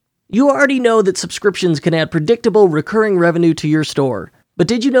You already know that subscriptions can add predictable, recurring revenue to your store. But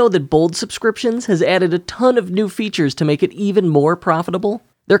did you know that Bold Subscriptions has added a ton of new features to make it even more profitable?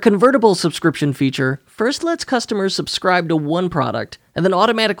 Their convertible subscription feature first lets customers subscribe to one product and then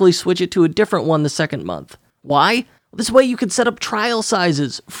automatically switch it to a different one the second month. Why? This way you can set up trial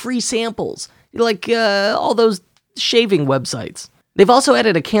sizes, free samples, like all those shaving websites. They've also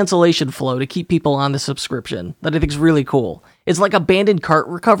added a cancellation flow to keep people on the subscription that I think is really cool. It's like abandoned cart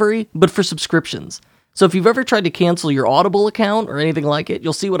recovery, but for subscriptions. So if you've ever tried to cancel your Audible account or anything like it,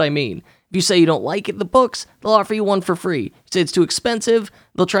 you'll see what I mean. If you say you don't like the books, they'll offer you one for free. You say it's too expensive,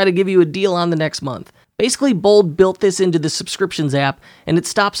 they'll try to give you a deal on the next month. Basically, Bold built this into the subscriptions app, and it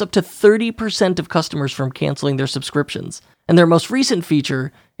stops up to 30% of customers from canceling their subscriptions. And their most recent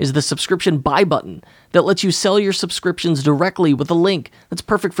feature is the subscription buy button that lets you sell your subscriptions directly with a link that's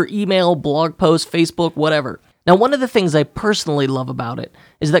perfect for email, blog posts, Facebook, whatever. Now, one of the things I personally love about it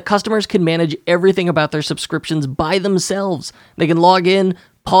is that customers can manage everything about their subscriptions by themselves. They can log in,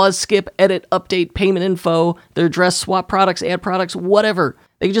 pause, skip, edit, update, payment info, their address, swap products, add products, whatever.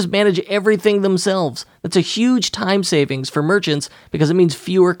 They can just manage everything themselves. That's a huge time savings for merchants because it means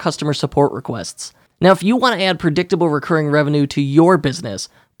fewer customer support requests. Now, if you want to add predictable recurring revenue to your business,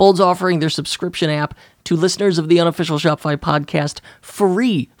 Bold's offering their subscription app to listeners of the Unofficial Shopify podcast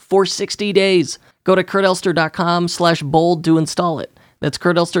free for 60 days. Go to kurtelster.com/bold to install it. That's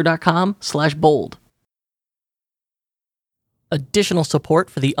kurtelster.com/bold. Additional support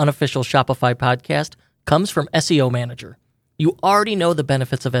for the Unofficial Shopify podcast comes from SEO Manager. You already know the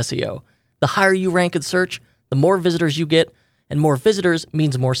benefits of SEO. The higher you rank in search, the more visitors you get, and more visitors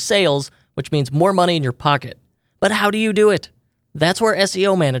means more sales, which means more money in your pocket. But how do you do it? That's where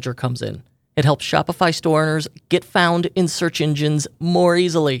SEO Manager comes in. It helps Shopify store owners get found in search engines more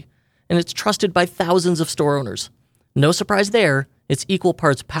easily, and it's trusted by thousands of store owners. No surprise there, it's equal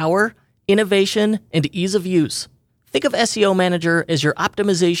parts power, innovation, and ease of use. Think of SEO Manager as your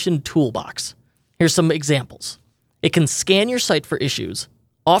optimization toolbox. Here's some examples. It can scan your site for issues,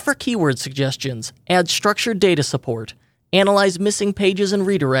 offer keyword suggestions, add structured data support, analyze missing pages and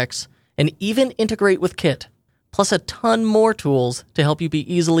redirects, and even integrate with Kit, plus a ton more tools to help you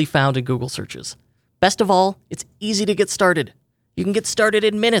be easily found in Google searches. Best of all, it's easy to get started. You can get started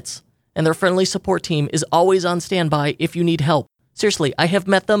in minutes, and their friendly support team is always on standby if you need help. Seriously, I have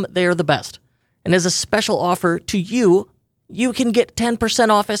met them. They are the best. And as a special offer to you, you can get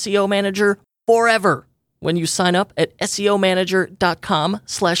 10% off SEO Manager forever when you sign up at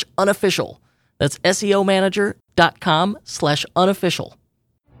SEOmanager.com/unofficial. That's SEOmanager.com/unofficial.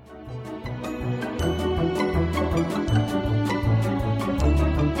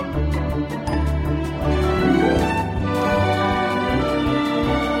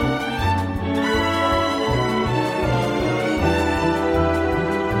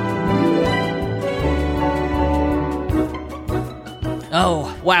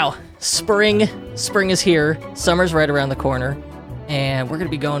 Oh, wow. Spring is here. Summer's right around the corner. And we're going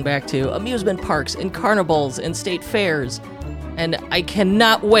to be going back to amusement parks and carnivals and state fairs. And I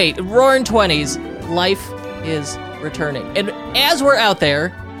cannot wait. Roaring 20s, life is returning. And as we're out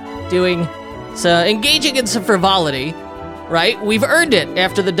there engaging in some frivolity, right? We've earned it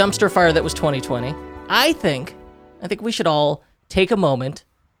after the dumpster fire that was 2020. I think we should all take a moment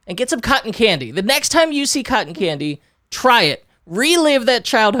and get some cotton candy. The next time you see cotton candy, try it. Relive that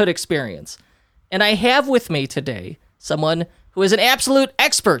childhood experience. And I have with me today someone who is an absolute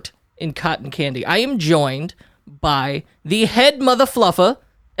expert in cotton candy. I am joined by the head mother fluffer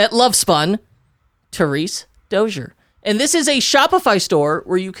at Lovespun, Therese Dozier. And this is a Shopify store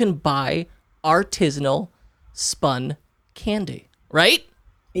where you can buy artisanal spun candy, right?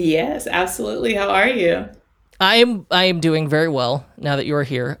 Yes, absolutely. How are you? I am doing very well now that you're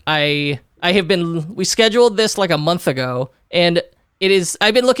here. We scheduled this like a month ago, and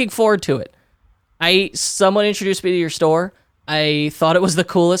I've been looking forward to it. Someone introduced me to your store. I thought it was the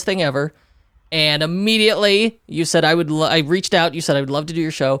coolest thing ever. And immediately you said I reached out, you said I would love to do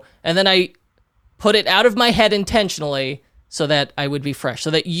your show. And then I put it out of my head intentionally so that I would be fresh,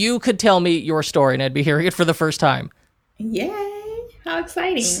 so that you could tell me your story and I'd be hearing it for the first time. Yay. How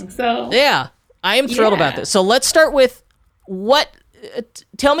exciting. So yeah, I am thrilled about this. So let's start with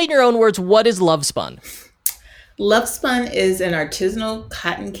tell me in your own words, what is Lovespun? Lovespun is an artisanal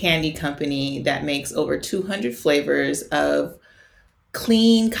cotton candy company that makes over 200 flavors of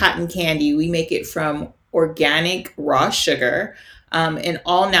clean cotton candy. We make it from organic raw sugar and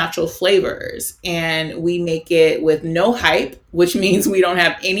all natural flavors. And we make it with no hype, which means we don't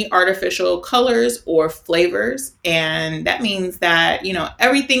have any artificial colors or flavors. And that means that,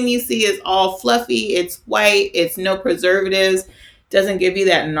 everything you see is all fluffy. It's white. It's no preservatives. doesn't give you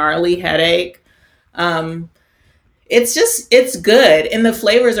that gnarly headache. It's good. And the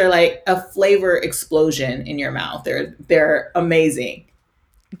flavors are like a flavor explosion in your mouth. They're amazing.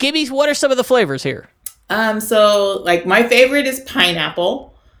 Gibby, what are some of the flavors here? So like my favorite is pineapple.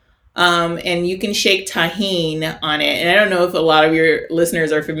 And you can shake tahini on it. And I don't know if a lot of your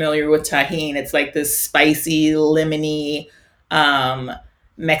listeners are familiar with tahini. It's like this spicy, lemony,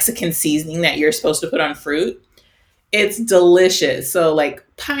 Mexican seasoning that you're supposed to put on fruit. It's delicious. So like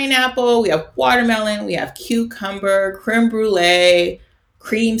pineapple, we have watermelon, we have cucumber, creme brulee,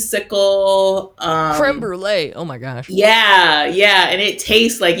 creamsicle. Creme brulee. Oh my gosh. Yeah. And it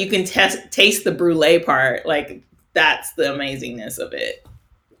tastes like you can taste the brulee part. Like that's the amazingness of it.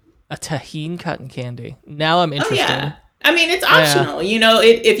 A tahini cotton candy. Now I'm interested. Oh, yeah. I mean, it's optional. You know,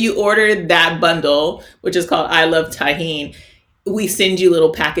 if you order that bundle, which is called I Love Tahini, we send you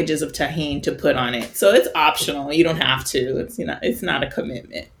little packages of tahini to put on it. So it's optional. You don't have to. It's not a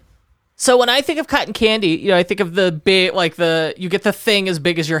commitment. So when I think of cotton candy, I think of the big, like you get the thing as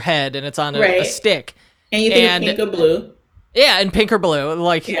big as your head and it's on a stick. And you think of pink or blue. Yeah, and pink or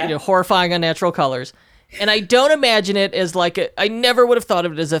blue, horrifying unnatural colors. And I don't imagine it as I never would have thought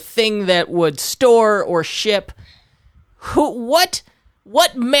of it as a thing that would store or ship. What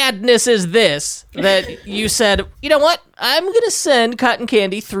madness is this that you said, you know what, I'm going to send cotton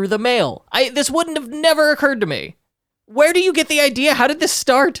candy through the mail? This wouldn't have never occurred to me. Where do you get the idea? How did this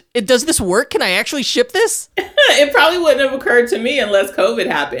start? Does this work? Can I actually ship this? It probably wouldn't have occurred to me unless COVID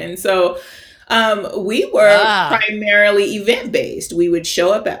happened. So we were primarily event-based. We would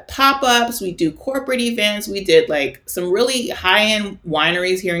show up at pop-ups. We do corporate events. We did some really high-end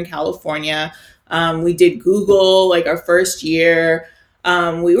wineries here in California. We did Google our first year.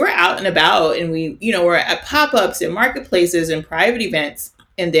 We were out and about and we, were at pop-ups and marketplaces and private events.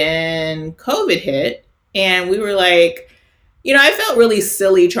 And then COVID hit and we were I felt really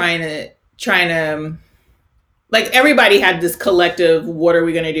silly trying to everybody had this collective, what are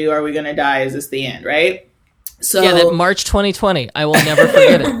we going to do? Are we going to die? Is this the end? Right. So yeah, that March 2020, I will never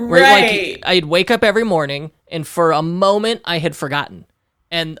forget it. Right. I'd wake up every morning and for a moment I had forgotten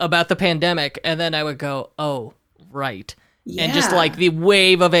and about the pandemic. And then I would go, oh, right. Yeah. And just the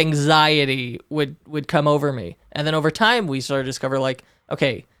wave of anxiety would come over me. And then over time, we started to discover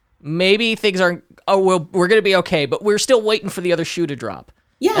okay, maybe things aren't, we're going to be okay, but we're still waiting for the other shoe to drop.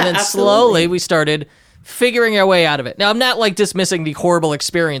 Yeah, and then absolutely. Slowly we started figuring our way out of it. Now, I'm not dismissing the horrible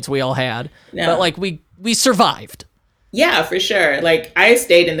experience we all had, but we survived. Yeah, for sure. I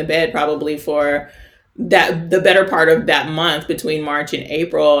stayed in the bed probably for the better part of that month between March and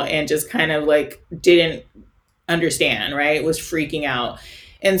April and just kind of didn't understand, right? Was freaking out.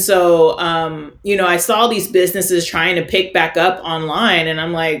 And so, I saw these businesses trying to pick back up online and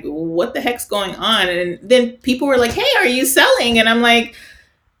I'm like, what the heck's going on? And then people were like, hey, are you selling? And I'm like,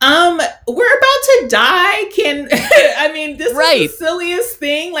 we're about to die. This is the silliest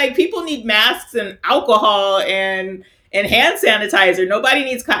thing. People need masks and alcohol and hand sanitizer. Nobody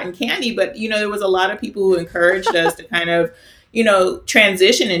needs cotton candy. But, there was a lot of people who encouraged us to kind of,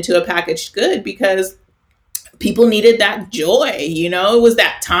 transition into a packaged good because people needed that joy. It was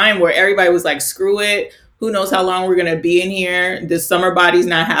that time where everybody was like, screw it. Who knows how long we're going to be in here? This summer body's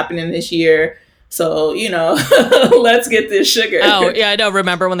not happening this year. So, let's get this sugar. Oh, yeah, I know.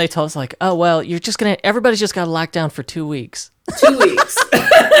 Remember when they told us oh, well, everybody's just got to lock down for 2 weeks. 2 weeks.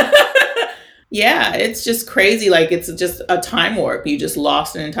 Yeah, it's just crazy. It's just a time warp. You just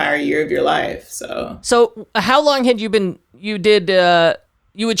lost an entire year of your life. So how long had you would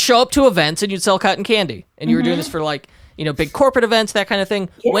show up to events and you'd sell cotton candy and you were doing this for big corporate events, that kind of thing.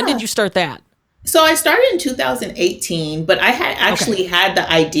 Yeah. When did you start that? So I started in 2018, but I had actually had the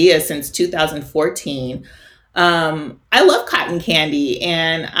idea since 2014. I love cotton candy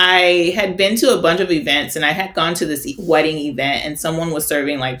and I had been to a bunch of events and I had gone to this wedding event and someone was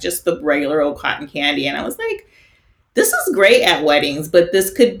serving just the regular old cotton candy. And I was like, this is great at weddings, but this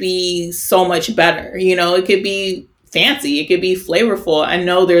could be so much better. It could be fancy. It could be flavorful. I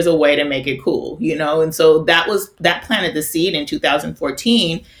know there's a way to make it cool, and so that planted the seed in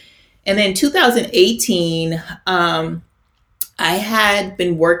 2014. And then 2018, I had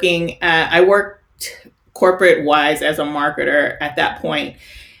been I worked corporate wise as a marketer at that point.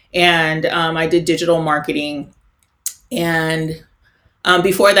 And I did digital marketing. And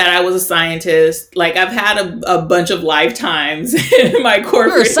before that, I was a scientist. I've had a bunch of lifetimes in my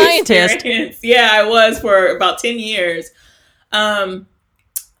corporate You're a scientist. Experience. Yeah, I was for about 10 years. But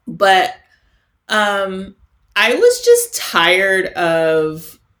I was just tired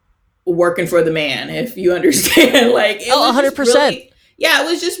of working for the man, if you understand. 100%. It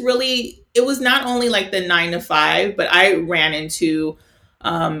was just really it was not only like the 9 to 5, but I ran into,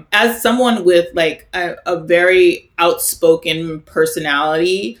 as someone with like a very outspoken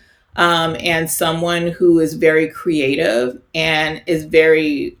personality, and someone who is very creative and is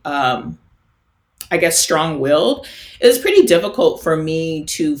very, I guess, strong-willed. It was pretty difficult for me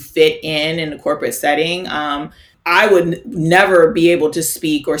to fit in a corporate setting. I would never be able to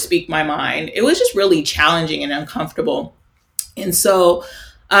speak or speak my mind. It was just really challenging and uncomfortable. And so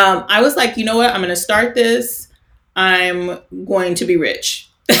I was like, you know what? I'm going to start this. I'm going to be rich.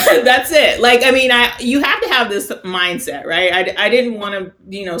 That's it. Like, I mean, you have to have this mindset, right? I didn't want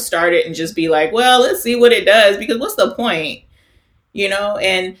to, start it and just be like, well, let's see what it does, because what's the point,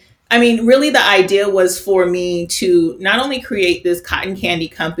 And I mean, really the idea was for me to not only create this cotton candy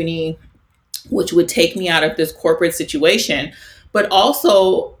company, which would take me out of this corporate situation, but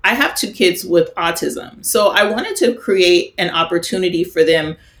also I have 2 kids with autism. So I wanted to create an opportunity for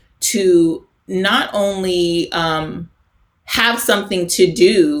them to not only have something to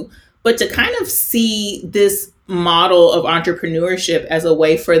do, but to kind of see this model of entrepreneurship as a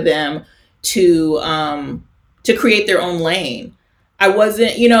way for them to create their own lane. I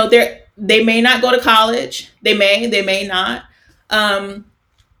wasn't, they may not go to college. They may not.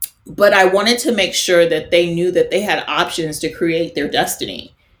 But I wanted to make sure that they knew that they had options to create their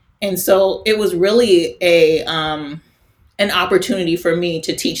destiny. And so it was really an opportunity for me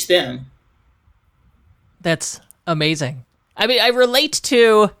to teach them. That's amazing. I mean, I relate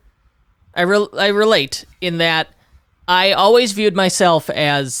in that I always viewed myself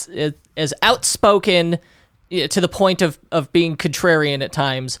as outspoken, to the point of being contrarian at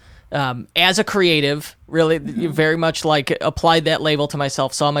times, as a creative, really very much like applied that label to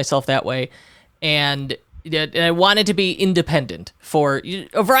myself, saw myself that way. And I wanted to be independent for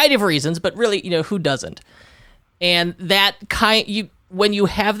a variety of reasons, but really, who doesn't? And that when you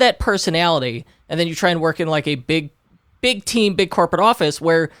have that personality and then you try and work in like a big team, big corporate office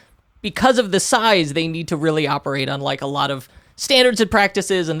where because of the size, they need to really operate on like a lot of standards and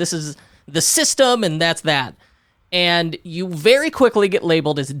practices. And this is the system and that's that. And you very quickly get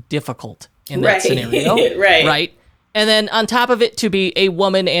labeled as difficult in that scenario. Right. And then on top of it, to be a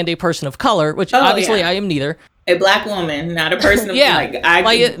woman and a person of color, which obviously I am neither. A Black woman, not a person of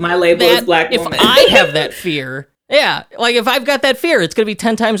my label is Black woman. If I have that fear, like if I've got that fear, it's going to be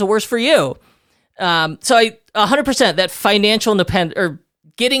 10 times worse for you. So 100% that financial independence, or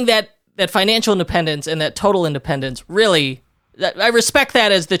getting that financial independence and that total independence, really, I respect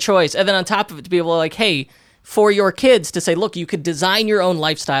that as the choice. And then on top of it, to be able to like, hey, for your kids to say, look, you could design your own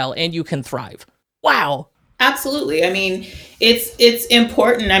lifestyle and you can thrive. Wow. Absolutely. I mean, it's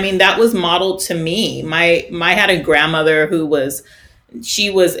important. I mean, that was modeled to me. My had a grandmother she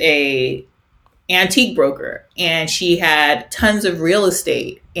was a antique broker, and she had tons of real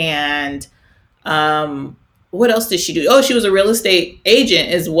estate. And what else did she do? Oh, she was a real estate agent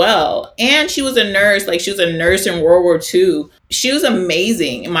as well. And she was a nurse. Like, she was a nurse in World War II. She was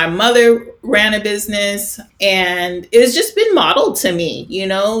amazing. And my mother ran a business, and it's just been modeled to me,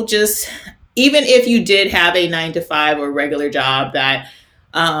 just even if you did have a 9 to 5 or regular job that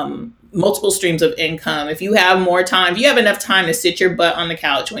multiple streams of income, if you have more time, if you have enough time to sit your butt on the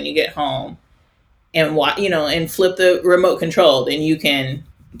couch when you get home and and flip the remote control, then you can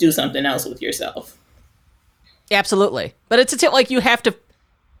do something else with yourself. Absolutely. But it's like you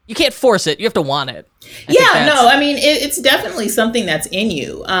can't force it. You have to want it. I mean, it's definitely something that's in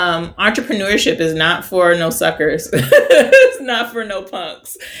you. Entrepreneurship is not for no suckers. It's not for no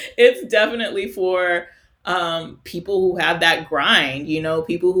punks. It's definitely for people who have that grind,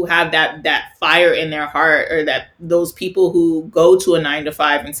 people who have that fire in their heart, or those people who go to a 9 to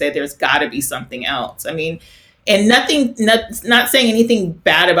 5 and say there's got to be something else. I mean, and not saying anything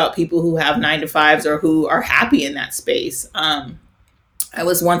bad about people who have 9 to 5s or who are happy in that space. I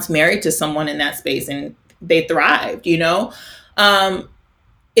was once married to someone in that space and they thrived,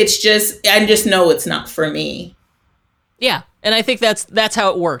 It's just, I just know it's not for me. Yeah. And I think that's how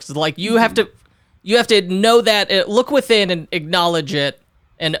it works. Like you have to know that, look within and acknowledge it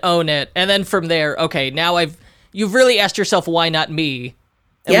and own it. And then from there, okay, now you've really asked yourself, why not me?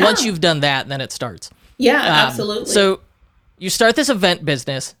 And once you've done that, then it starts. Yeah, absolutely. So you start this event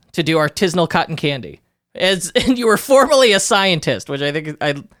business to do artisanal cotton candy. And you were formerly a scientist, which I think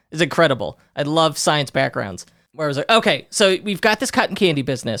is incredible. I love science backgrounds. Where I was like, okay, so we've got this cotton candy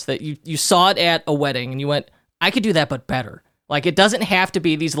business that you saw it at a wedding and you went, I could do that, but better. Like, it doesn't have to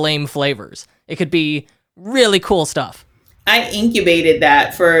be these lame flavors. It could be really cool stuff. I incubated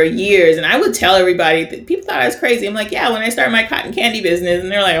that for years, and I would tell everybody that people thought I was crazy. I'm like, yeah, when I started my cotton candy business,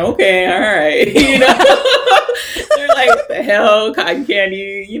 and they're like, okay, all right, They're like, what the hell, cotton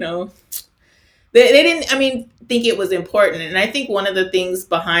candy, They didn't, I mean, think it was important. And I think one of the things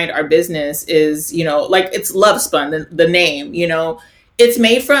behind our business is, like it's Love Spun, the name, it's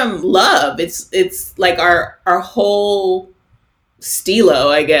made from love. It's like our whole stilo,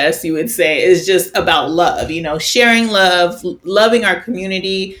 I guess you would say, is just about love, sharing love, loving our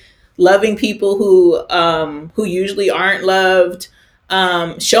community, loving people who usually aren't loved,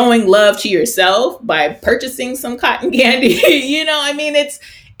 showing love to yourself by purchasing some cotton candy. I mean,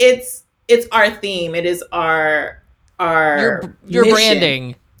 it's our theme. It is our your mission.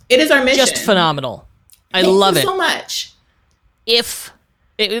 Branding. It is our mission. Just phenomenal. I Thank love you it so much. If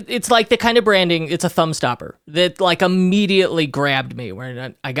it's like the kind of branding, it's a thumb stopper that like immediately grabbed me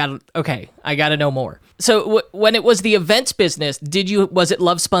where I gotta know more. So when it was the events business, was it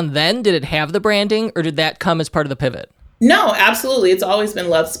Love Spun then? Did it have the branding, or did that come as part of the pivot? No, absolutely. It's always been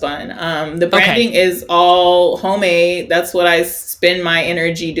Love Spun. The branding is all homemade. That's what I spend my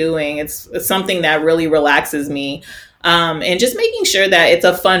energy doing. It's something that really relaxes me. And just making sure that it's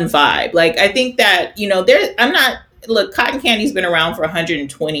a fun vibe. Like, I think that, cotton candy's been around for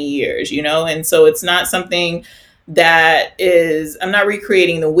 120 years, and so it's not something that I'm not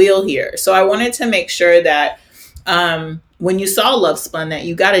recreating the wheel here. So I wanted to make sure that, when you saw Love Spun, that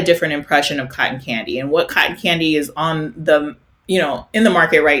you got a different impression of cotton candy. And what cotton candy is on the, in the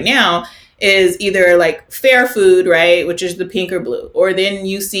market right now is either like Fair Food, right, which is the pink or blue, or then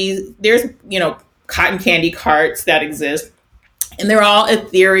you see there's, cotton candy carts that exist, and they're all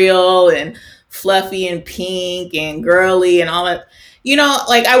ethereal and fluffy and pink and girly and all that.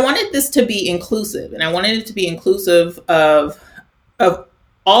 Like, I wanted this to be inclusive, and I wanted it to be inclusive of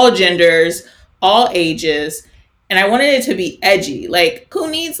all genders, all ages. And I wanted it to be edgy. Like,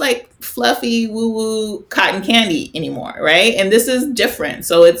 who needs like fluffy woo-woo cotton candy anymore, right? And this is different.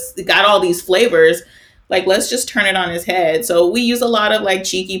 So it's got all these flavors. Like, let's just turn it on its head. So we use a lot of like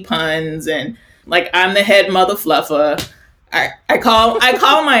cheeky puns, and like, I'm the head mother fluffer. I call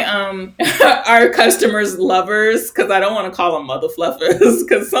my our customers lovers, because I don't want to call them mother fluffers,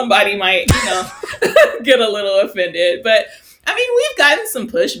 because somebody might get a little offended. But I mean, we've gotten some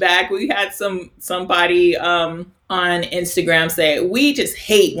pushback. We had somebody on Instagram say, we just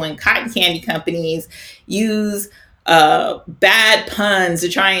hate when cotton candy companies use bad puns to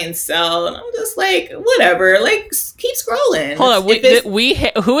try and sell. And I'm just like, whatever, like, keep scrolling. Hold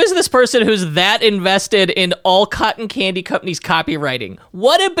on, who is this person who's that invested in all cotton candy companies' copywriting?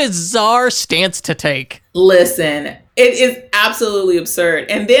 What a bizarre stance to take. Listen, it is absolutely absurd.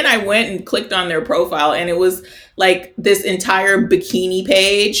 And then I went and clicked on their profile, and it was like this entire bikini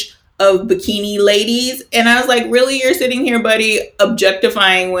page of bikini ladies. And I was like, really? You're sitting here, buddy,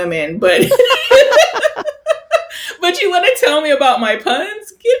 objectifying women, but but you want to tell me about my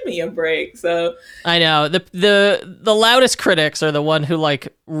puns? Give me a break. So I know the loudest critics are the one who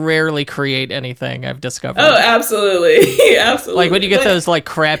like rarely create anything, I've discovered. Oh, absolutely. Absolutely. Like when you get those like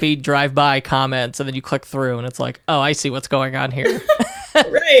crappy drive-by comments and then you click through and it's like, oh, I see what's going on here.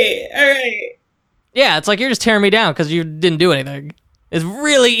 Right. All right. Yeah, it's like you're just tearing me down because you didn't do anything. It's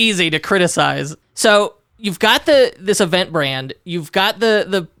really easy to criticize. So you've got this event brand, you've got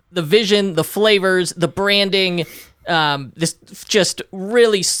the vision, the flavors, the branding, this just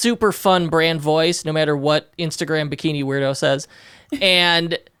really super fun brand voice, no matter what Instagram bikini weirdo says.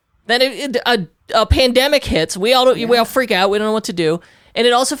 And then a pandemic hits. We all freak out. We don't know what to do. And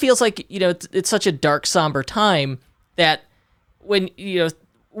it also feels like, it's such a dark, somber time that when,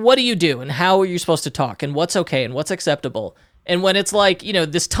 what do you do and how are you supposed to talk and what's okay and what's acceptable? And when it's like,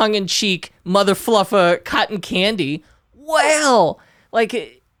 this tongue-in-cheek mother fluffer cotton candy, well,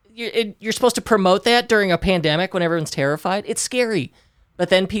 like you're supposed to promote that during a pandemic when everyone's terrified. It's scary. But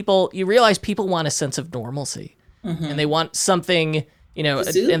then you realize people want a sense of normalcy. Mm-hmm. And they want something,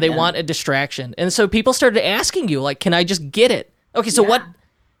 and they want a distraction. And so people started asking you, like, can I just get it? Okay, so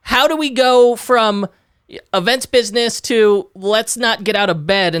how do we go from events business to let's not get out of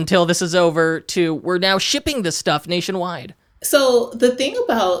bed until this is over to we're now shipping this stuff nationwide? So the thing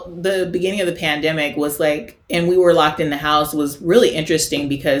about the beginning of the pandemic was like, and we were locked in the house, was really interesting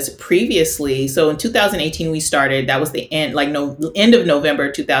because previously, so in 2018 we started, that was the end, end of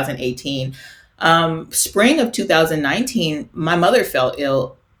November 2018. Spring of 2019, my mother fell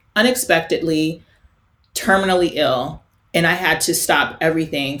ill, unexpectedly, terminally ill, and I had to stop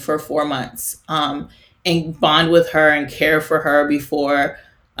everything for 4 months and bond with her and care for her before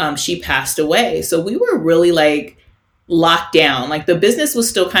she passed away. So we were really like locked down. Like the business was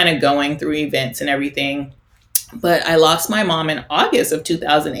still kind of going through events and everything. But I lost my mom in August of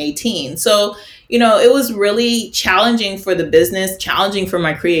 2018. So, it was really challenging for the business, challenging for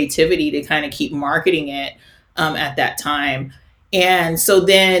my creativity to kind of keep marketing it at that time. And so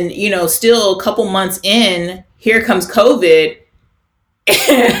then, still a couple months in, here comes COVID.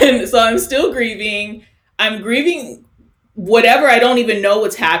 And so I'm still grieving. I'm grieving whatever. I don't even know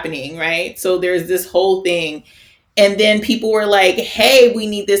what's happening. Right. So there's this whole thing. And then people were like, hey, we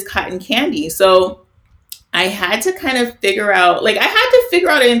need this cotton candy. So I had to kind of figure out,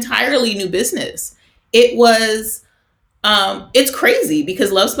 an entirely new business. It was, it's crazy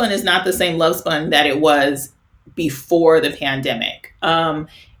because Lovespun is not the same Lovespun that it was before the pandemic. And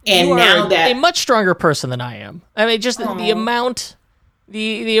you are now that a much stronger person than I am. I mean, just the amount,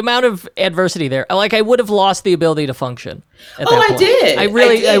 the amount of adversity there. Like, I would have lost the ability to function at that point. I did.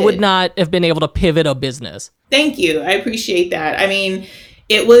 I would not have been able to pivot a business. Thank you. I appreciate that. I mean,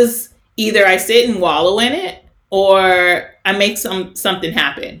 it was either I sit and wallow in it or I make something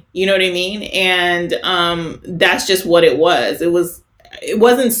happen. You know what I mean? And that's just what it was. It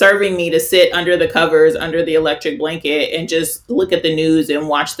wasn't serving me to sit under the covers, under the electric blanket and just look at the news and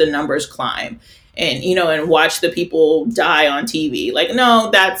watch the numbers climb and, and watch the people die on TV. Like, no,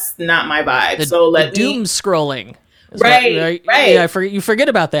 that's not my vibe. The doom scrolling. Right. Yeah, you forget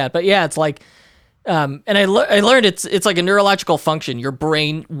about that. But yeah, it's like, and I learned it's like a neurological function. Your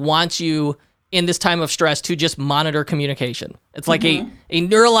brain wants you in this time of stress to just monitor communication. It's like a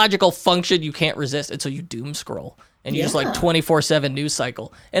neurological function you can't resist. And so you doom scroll and you just like 24/7 news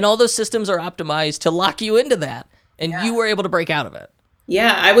cycle. And all those systems are optimized to lock you into that. And you were able to break out of it.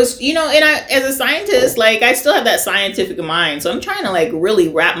 Yeah, I was, and as a scientist, like I still have that scientific mind. So I'm trying to like really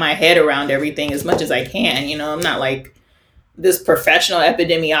wrap my head around everything as much as I can. I'm not like this professional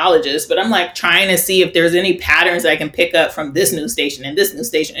epidemiologist, but I'm like trying to see if there's any patterns I can pick up from this news station and this news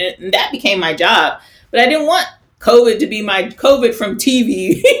station. And that became my job. But I didn't want COVID from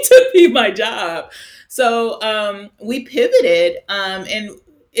TV to be my job. So we pivoted and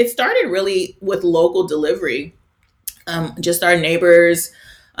it started really with local delivery. Just our neighbors,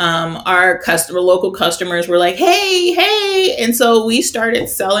 our local customers were like, hey. And so we started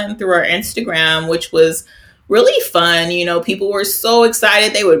selling through our Instagram, which was really fun. People were so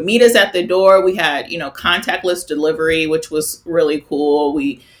excited. They would meet us at the door. We had, contactless delivery, which was really cool.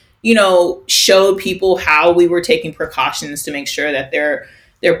 We, showed people how we were taking precautions to make sure that their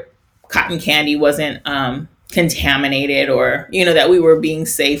cotton candy wasn't contaminated or, that we were being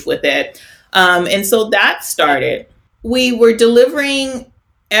safe with it. And so that started. We were delivering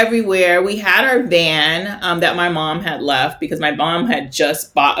everywhere. We had our van that my mom had left because my mom had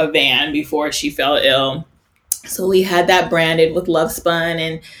just bought a van before she fell ill. So we had that branded with Lovespun.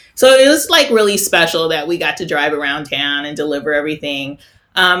 And so it was like really special that we got to drive around town and deliver everything.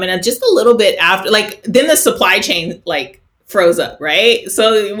 And just a little bit after, then the supply chain froze up, right?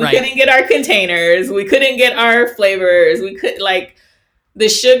 So we couldn't get our containers. We couldn't get our flavors. We could the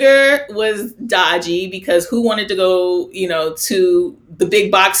sugar was dodgy because who wanted to go, to the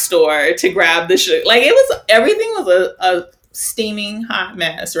big box store to grab the sugar? Everything was a steaming hot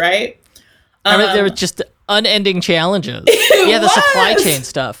mess, right? There was just unending challenges. The supply chain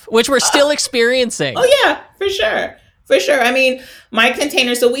stuff, which we're still experiencing. Oh yeah, for sure. I mean, my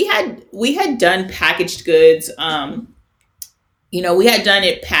container. So we had done packaged goods. We had done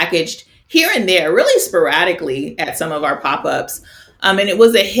it packaged here and there, really sporadically at some of our pop-ups. And it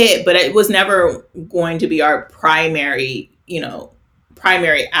was a hit, but it was never going to be our primary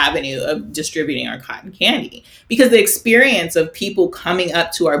avenue of distributing our cotton candy because the experience of people coming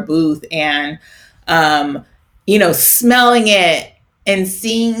up to our booth and, smelling it and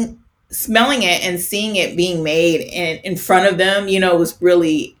seeing it being made in front of them, was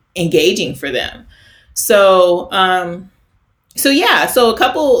really engaging for them. So a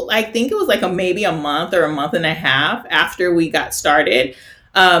couple, I think it was maybe a month or a month and a half after we got started,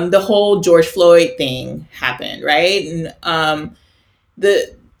 the whole George Floyd thing happened, right? And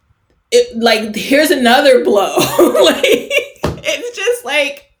here's another blow. It's just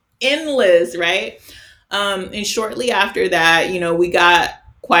endless, right? And shortly after that, we got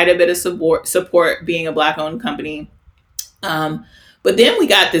quite a bit of support being a Black-owned company. But then we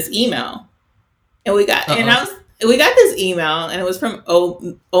got this email, and we got this email, and it was from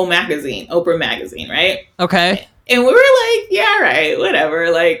Oprah magazine, right? Okay. And we were like, yeah, right,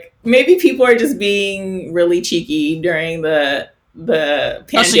 whatever. Maybe people are just being really cheeky during the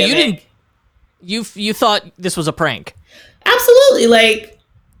pandemic. Oh, so you thought this was a prank? Absolutely.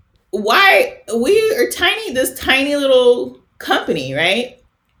 Why we are this tiny little company, right?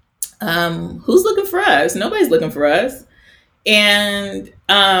 Who's looking for us? Nobody's looking for us. And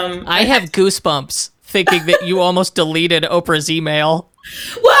I have goosebumps thinking that you almost deleted Oprah's email.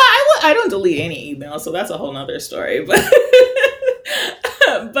 Well, I don't delete any email, so that's a whole nother story. But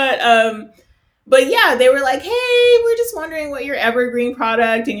But yeah, they were like, hey, we're just wondering what your evergreen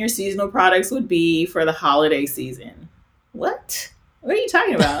product and your seasonal products would be for the holiday season. What? What are you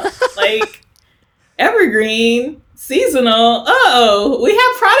talking about? Like, evergreen, seasonal. Oh, we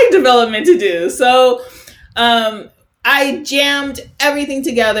have product development to do. So I jammed everything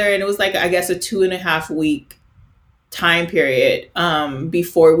together, and it was like, I guess, a 2.5 week time period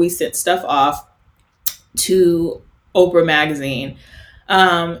before we sent stuff off to Oprah Magazine.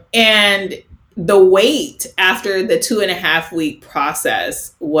 And the wait after the 2.5 week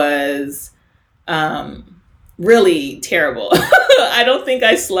process was really terrible. I don't think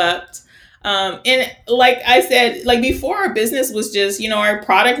I slept. And like I said, like before, our business was just, our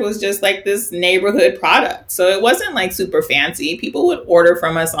product was just like this neighborhood product. So it wasn't like super fancy. People would order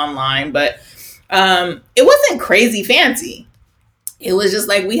from us online, but it wasn't crazy fancy. It was just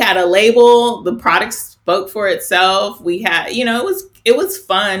like we had a label, the product spoke for itself. We had, it was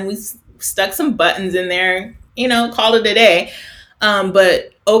fun. We stuck some buttons in there, called it a day.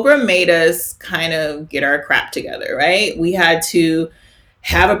 But Oprah made us kind of get our crap together, right? We had to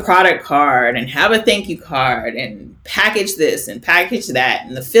have a product card and have a thank you card and package this and package that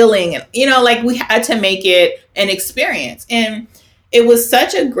and the filling. And, like we had to make it an experience. And it was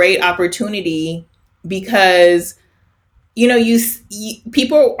such a great opportunity because,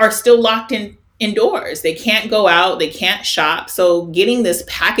 people are still locked indoors. They can't go out. They can't shop. So getting this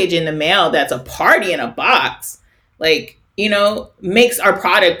package in the mail that's a party in a box, like, makes our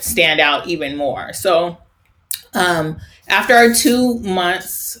product stand out even more. So after our 2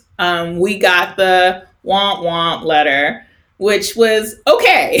 months, we got the womp womp letter, which was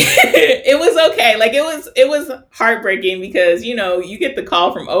okay. It was okay. Like it was heartbreaking because, you get the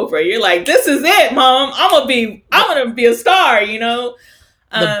call from Oprah. You're like, this is it, Mom. I'm gonna be a star,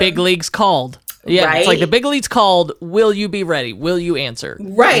 The big leagues called. Yeah, right? It's like the big leagues called. Will you be ready? Will you answer?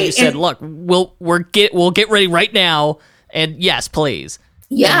 Right. And you said, look, we'll get ready right now. And yes, please.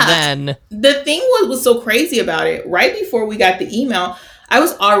 Yeah. And then the thing was so crazy about it. Right before we got the email, I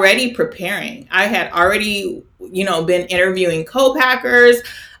was already preparing. I had already, been interviewing co-packers.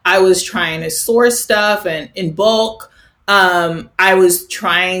 I was trying to source stuff and in bulk. I was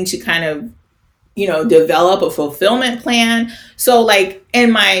trying to kind of, develop a fulfillment plan. So like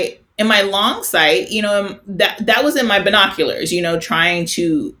in my long sight, that was in my binoculars, trying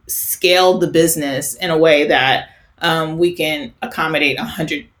to scale the business in a way that we can accommodate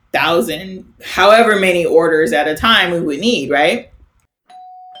 100,000, however many orders at a time we would need, right?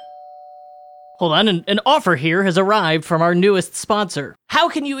 Hold on, an offer here has arrived from our newest sponsor. How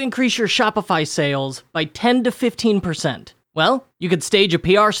can you increase your Shopify sales by 10 to 15%? Well, you could stage a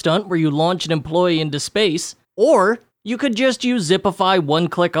PR stunt where you launch an employee into space, or you could just use Zipify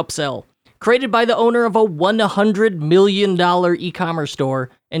one-click upsell. Created by the owner of a $100 million e-commerce store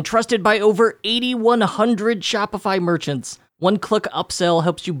and trusted by over 8,100 Shopify merchants, one-click upsell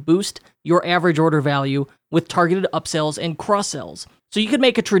helps you boost your average order value with targeted upsells and cross-sells. So you could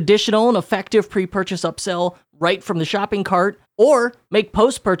make a traditional and effective pre-purchase upsell right from the shopping cart, or make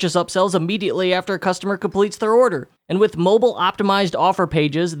post-purchase upsells immediately after a customer completes their order. And with mobile-optimized offer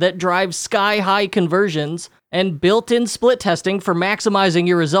pages that drive sky-high conversions and built-in split testing for maximizing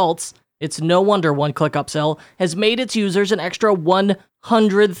your results, it's no wonder One-Click Upsell has made its users an extra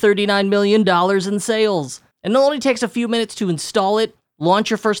 $139 million in sales. And it only takes a few minutes to install it,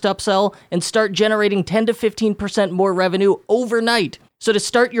 launch your first upsell, and start generating 10 to 15% more revenue overnight. So to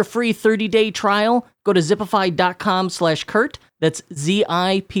start your free 30-day trial, go to zipify.com/Kurt. That's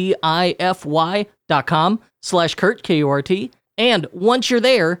zipify.com/Kurt, K-U-R-T. And once you're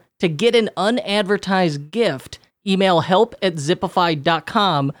there, to get an unadvertised gift, email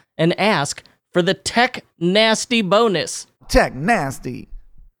help@zipify.com and ask for the Tech Nasty bonus. Tech Nasty.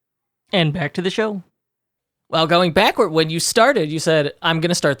 And back to the show. Well, going backward, when you started, you said, I'm going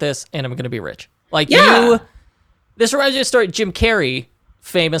to start this and I'm going to be rich. This reminds me of a story. Jim Carrey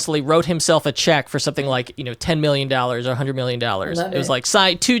famously wrote himself a check for something like, $10 million or $100 million. It was like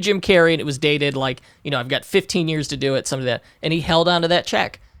signed to Jim Carrey, and it was dated like, I've got 15 years to do it, something like that. And he held on to that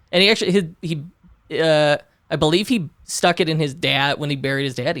check. And he actually, I believe he stuck it in his dad, when he buried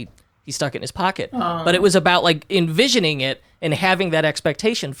his dad, he stuck it in his pocket. Aww. But it was about like envisioning it and having that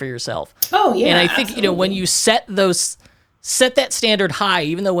expectation for yourself. Oh, yeah. And I think, when you set that standard high,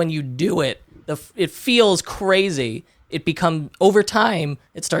 even though when you do it, it feels crazy. Over time,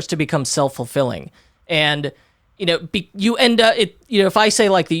 it starts to become self-fulfilling. And, you end up, if I say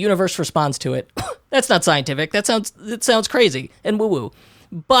like the universe responds to it, that's not scientific. It sounds crazy and woo-woo.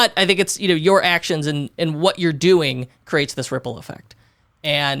 But I think it's, your actions and what you're doing creates this ripple effect.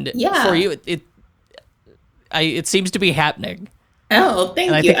 And for you, it seems to be happening. Oh, And I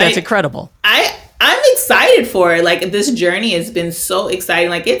thank you. think that's incredible. I'm excited for it. Like, this journey has been so exciting.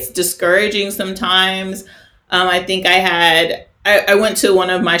 Like, it's discouraging sometimes. I think I went to one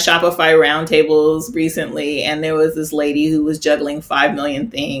of my Shopify roundtables recently, and there was this lady who was juggling 5 million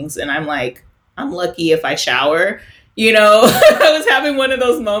things. And I'm like, I'm lucky if I shower. I was having one of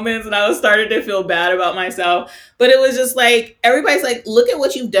those moments and I was starting to feel bad about myself. But it was just like, everybody's like, look at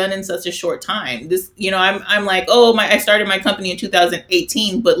what you've done in such a short time. I'm like, I started my company in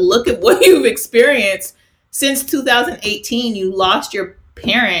 2018, but look at what you've experienced since 2018. You lost your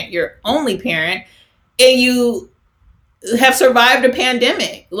parent, your only parent, and you have survived a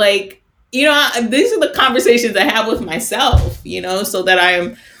pandemic. Like, these are the conversations I have with myself, so that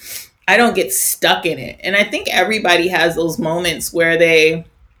I don't get stuck in it. And I think everybody has those moments where they,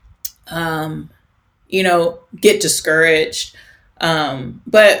 get discouraged.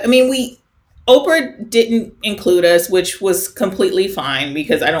 But I mean, Oprah didn't include us, which was completely fine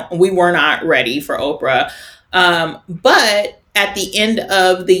because we were not ready for Oprah. But at the end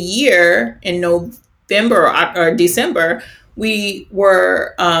of the year in November or December, we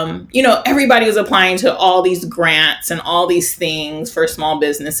were, everybody was applying to all these grants and all these things for small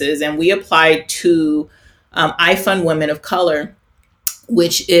businesses. And we applied to I Fund Women of Color,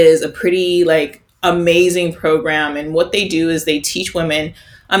 which is a pretty amazing program. And what they do is they teach women,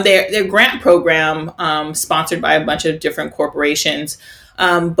 their grant program sponsored by a bunch of different corporations.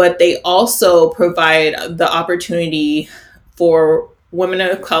 But they also provide the opportunity for women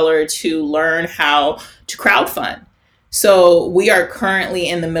of color to learn how to crowdfund. So we are currently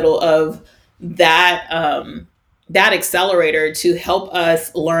in the middle of that accelerator to help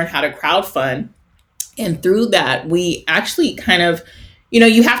us learn how to crowdfund. And through that, we actually kind of,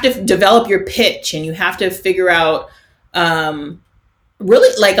 you have to develop your pitch and you have to figure out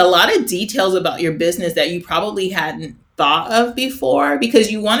really a lot of details about your business that you probably hadn't thought of before,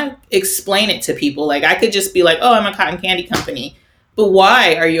 because you want to explain it to people. Like, I could just be like, oh, I'm a cotton candy company. But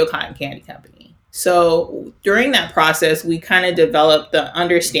why are you a cotton candy company? So during that process, we kind of developed the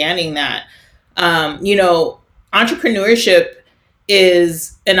understanding that, entrepreneurship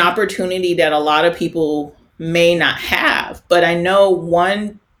is an opportunity that a lot of people may not have. But I know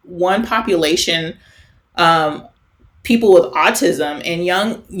one population, people with autism and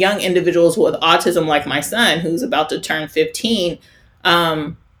young individuals with autism, like my son, who's about to turn 15,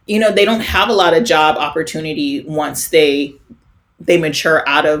 they don't have a lot of job opportunity once they mature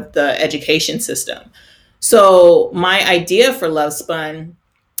out of the education system. So my idea for Lovespun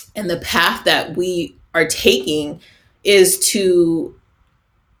and the path that we are taking is to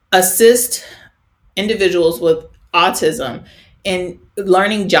assist individuals with autism in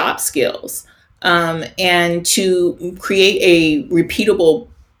learning job skills, and to create a repeatable,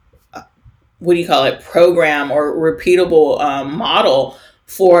 program or repeatable model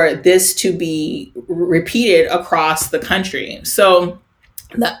for this to be repeated across the country. So,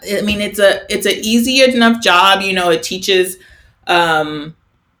 it's an easy enough job. It teaches,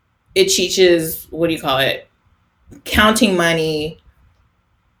 counting money,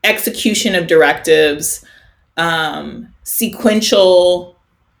 execution of directives,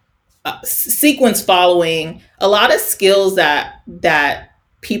 sequence following, a lot of skills that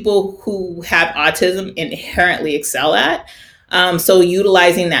people who have autism inherently excel at. So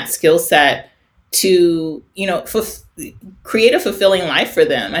utilizing that skill set to, create a fulfilling life for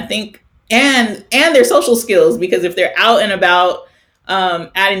them, I think, and their social skills, because if they're out and about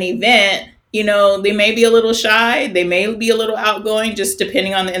at an event, they may be a little shy, they may be a little outgoing, just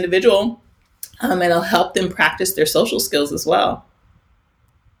depending on the individual. It'll help them practice their social skills as well.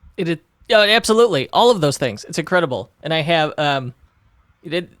 Absolutely. All of those things. It's incredible. And I have,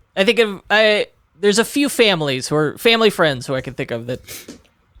 there's a few families who are family friends who I can think of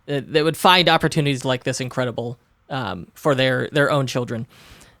that would find opportunities like this incredible for their own children.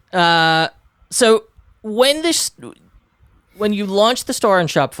 So when you launched the store on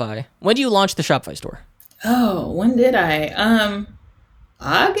Shopify, when do you launch the Shopify store? Oh, when did I?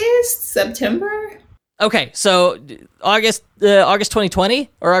 August, September. Okay, so August 2020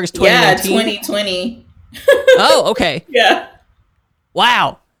 or August 2019? Yeah, 2020. Oh, okay. Yeah.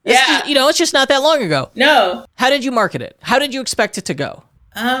 Wow. That's it's just not that long ago. No. How did you market it? How did you expect it to go?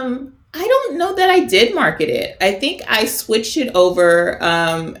 I don't know that I did market it. I think I switched it over,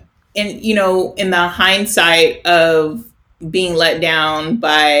 in the hindsight of being let down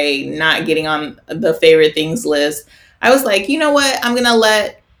by not getting on the favorite things list. I was like, you know what? I'm going to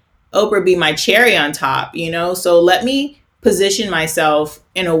let Oprah be my cherry on top, So let me position myself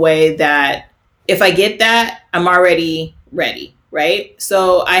in a way that if I get that, I'm already ready. Right.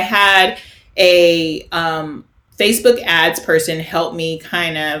 So I had a Facebook ads person helped me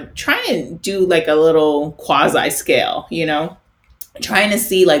kind of try and do like a little quasi scale, trying to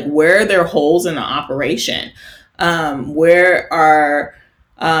see like where are there holes in the operation, where are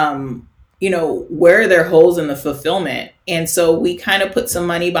where are there holes in the fulfillment. And so we kind of put some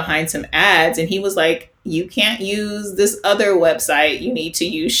money behind some ads, and he was like, you can't use this other website, you need to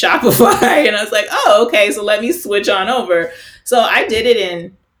use Shopify. And I was like, oh, okay, so let me switch on over. So I did it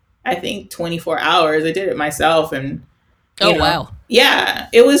in, I think, 24 hours. I did it myself. And wow. Yeah,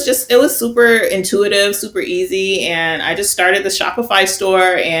 it was super intuitive, super easy. And I just started the Shopify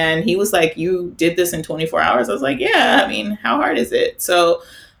store, and he was like, you did this in 24 hours. I was like, yeah, I mean, how hard is it? So,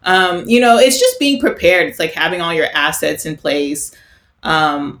 it's just being prepared. It's like having all your assets in place,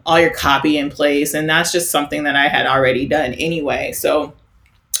 all your copy in place. And that's just something that I had already done anyway. So,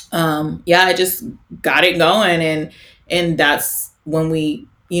 I just got it going. And that's when we,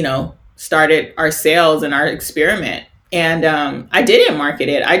 started our sales and our experiment. And I didn't market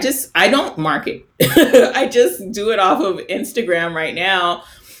it. I don't market. I just do it off of Instagram right now.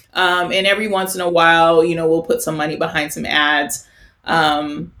 And every once in a while, we'll put some money behind some ads.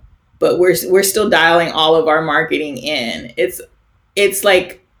 But we're still dialing all of our marketing in. It's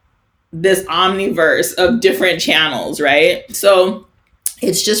like this omniverse of different channels, right? So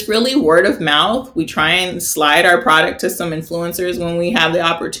it's just really word of mouth. We try and slide our product to some influencers when we have the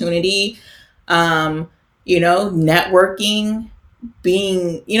opportunity. Networking,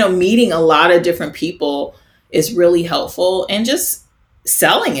 meeting a lot of different people is really helpful, and just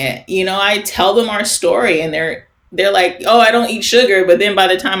selling it. I tell them our story, and they're like, oh, I don't eat sugar. But then by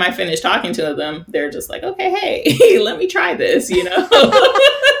the time I finish talking to them, they're just like, okay, hey, let me try this,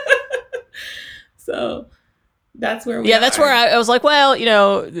 So that's where we are. That's where I was like, well,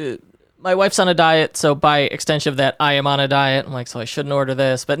 my wife's on a diet, so by extension of that, I am on a diet. I'm like, so I shouldn't order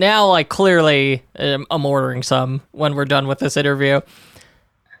this. But now, like, clearly, I'm ordering some when we're done with this interview.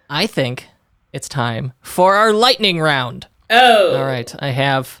 I think it's time for our lightning round. Oh. All right. I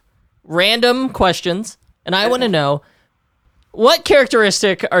have random questions, and I want to know, what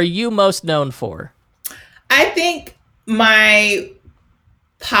characteristic are you most known for? I think my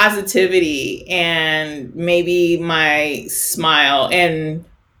positivity and maybe my smile and...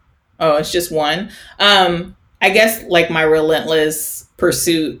 Oh, it's just one. I guess like my relentless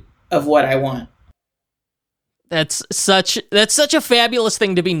pursuit of what I want. That's such a fabulous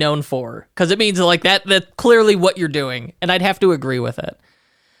thing to be known for, because it means like that's clearly what you're doing, and I'd have to agree with it.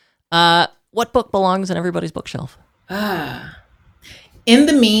 What book belongs in everybody's bookshelf? In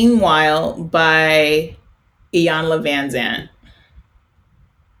the Meanwhile by Iyanla Vanzant.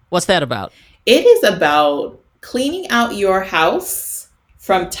 What's that about? It is about cleaning out your house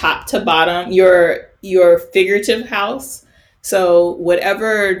from top to bottom, your figurative house. So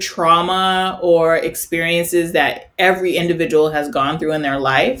whatever trauma or experiences that every individual has gone through in their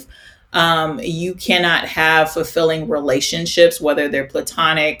life, you cannot have fulfilling relationships, whether they're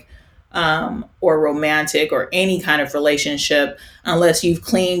platonic or romantic or any kind of relationship, unless you've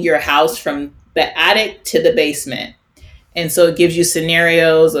cleaned your house from the attic to the basement. And so it gives you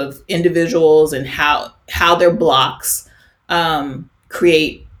scenarios of individuals and how their blocks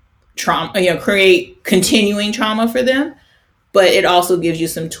create trauma, create continuing trauma for them. But it also gives you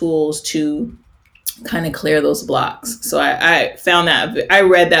some tools to kind of clear those blocks. So I found that, I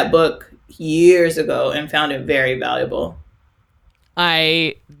read that book years ago and found it very valuable.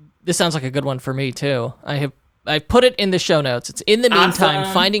 This sounds like a good one for me too. I put it in the show notes. It's In the Meantime,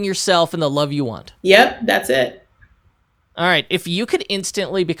 Awesome. Finding Yourself and the Love You Want. Yep, that's it. All right. If you could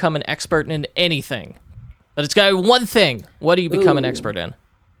instantly become an expert in anything, but it's got one thing, what do you become an expert in?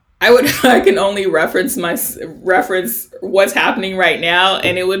 I can only reference what's happening right now,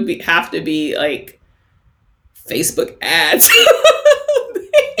 and it would have to be like Facebook ads.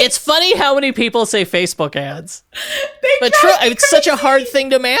 It's funny how many people say Facebook ads. But it's such a hard thing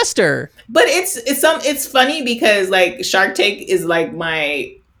to master. But it's funny because like Shark Tank is like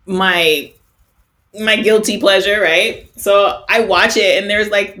my guilty pleasure, right? So I watch it, and there's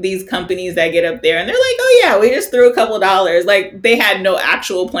like these companies that get up there and they're like, oh yeah, we just threw a couple dollars. Like they had no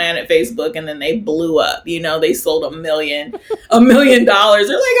actual plan at Facebook, and then they blew up, they sold $1 million. They're like,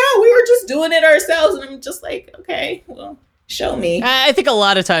 oh, we were just doing it ourselves. And I'm just like, okay, well, show me. I think a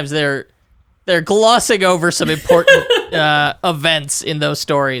lot of times they're glossing over some important events in those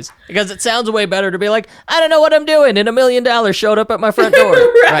stories, because it sounds way better to be like, I don't know what I'm doing, and $1 million showed up at my front door.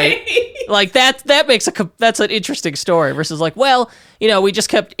 right? Like that makes that's an interesting story versus like, well, we just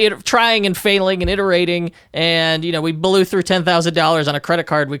kept trying and failing and iterating, and we blew through $10,000 on a credit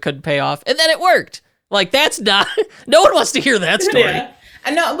card we couldn't pay off, and then it worked. Like that's not, no one wants to hear that story. Yeah.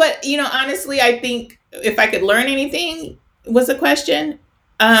 I know, but honestly, I think if I could learn anything was a question.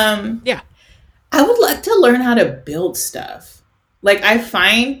 Yeah. I would like to learn how to build stuff. Like I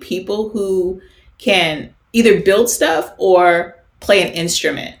find people who can either build stuff or play an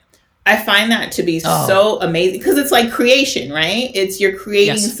instrument. I find that to be so amazing because it's like creation, right? It's you're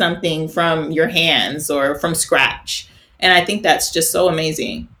creating something from your hands or from scratch. And I think that's just so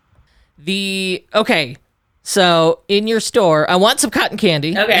amazing. So in your store, I want some cotton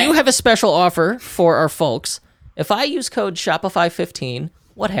candy. Okay. You have a special offer for our folks. If I use code Shopify15,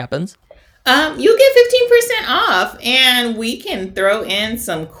 what happens? You get 15% off, and we can throw in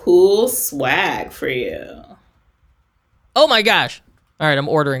some cool swag for you. Oh my gosh. All right, I'm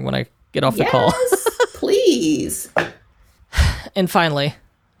ordering when I get off the call. Please. And finally,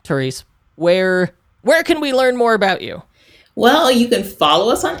 Therese, where can we learn more about you? Well, you can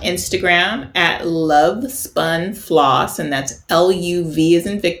follow us on Instagram at LoveSpunFloss, and that's LUV as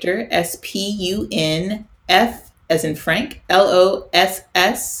in Victor, SPUNF as in Frank,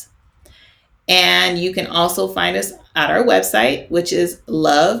 LOSS. And you can also find us at our website, which is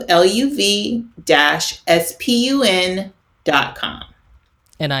LOVELUV-SPUN.com.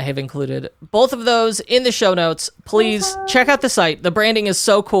 And I have included both of those in the show notes. Please check out the site. The branding is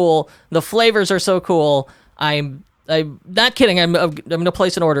so cool. The flavors are so cool. I'm not kidding. I'm going to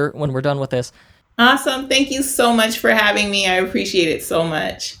place an order when we're done with this. Awesome. Thank you so much for having me. I appreciate it so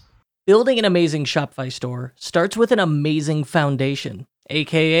much. Building an amazing Shopify store starts with an amazing foundation,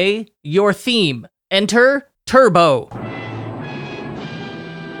 aka your theme. Enter Turbo.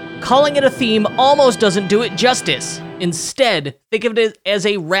 Calling it a theme almost doesn't do it justice. Instead, think of it as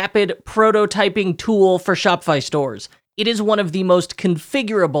a rapid prototyping tool for Shopify stores. It is one of the most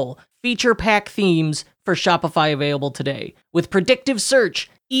configurable, feature-packed themes for Shopify available today, with predictive search,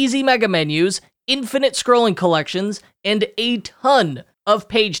 easy mega menus, infinite scrolling collections, and a ton of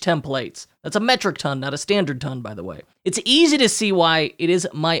page templates. That's a metric ton, not a standard ton, by the way. It's easy to see why it is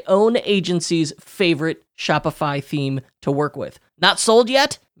my own agency's favorite Shopify theme to work with. Not sold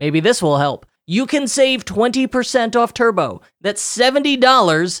yet? Maybe this will help. You can save 20% off Turbo. That's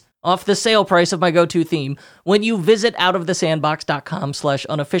 $70 off the sale price of my go-to theme when you visit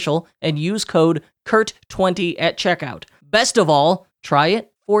outofthesandbox.com/unofficial and use code KURT20 at checkout. Best of all, try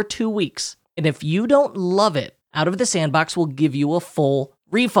it for 2 weeks. And if you don't love it, Out of the Sandbox will give you a full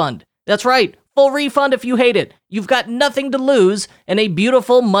refund. That's right, full refund if you hate it. You've got nothing to lose and a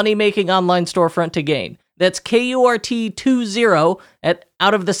beautiful money-making online storefront to gain. That's KURT20 at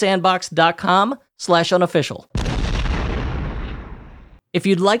outofthesandbox.com/unofficial. If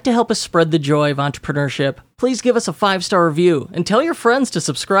you'd like to help us spread the joy of entrepreneurship, please give us a 5-star review and tell your friends to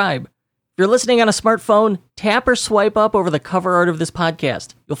subscribe. If you're listening on a smartphone, tap or swipe up over the cover art of this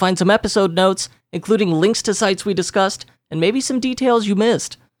podcast. You'll find some episode notes, including links to sites we discussed, and maybe some details you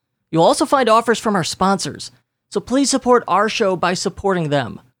missed. You'll also find offers from our sponsors, so please support our show by supporting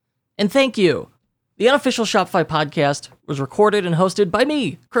them. And thank you. The Unofficial Shopify Podcast was recorded and hosted by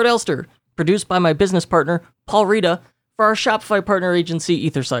me, Kurt Elster, produced by my business partner, Paul Rita, for our Shopify partner agency,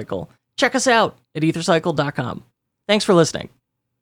 EtherCycle. Check us out at ethercycle.com. Thanks for listening.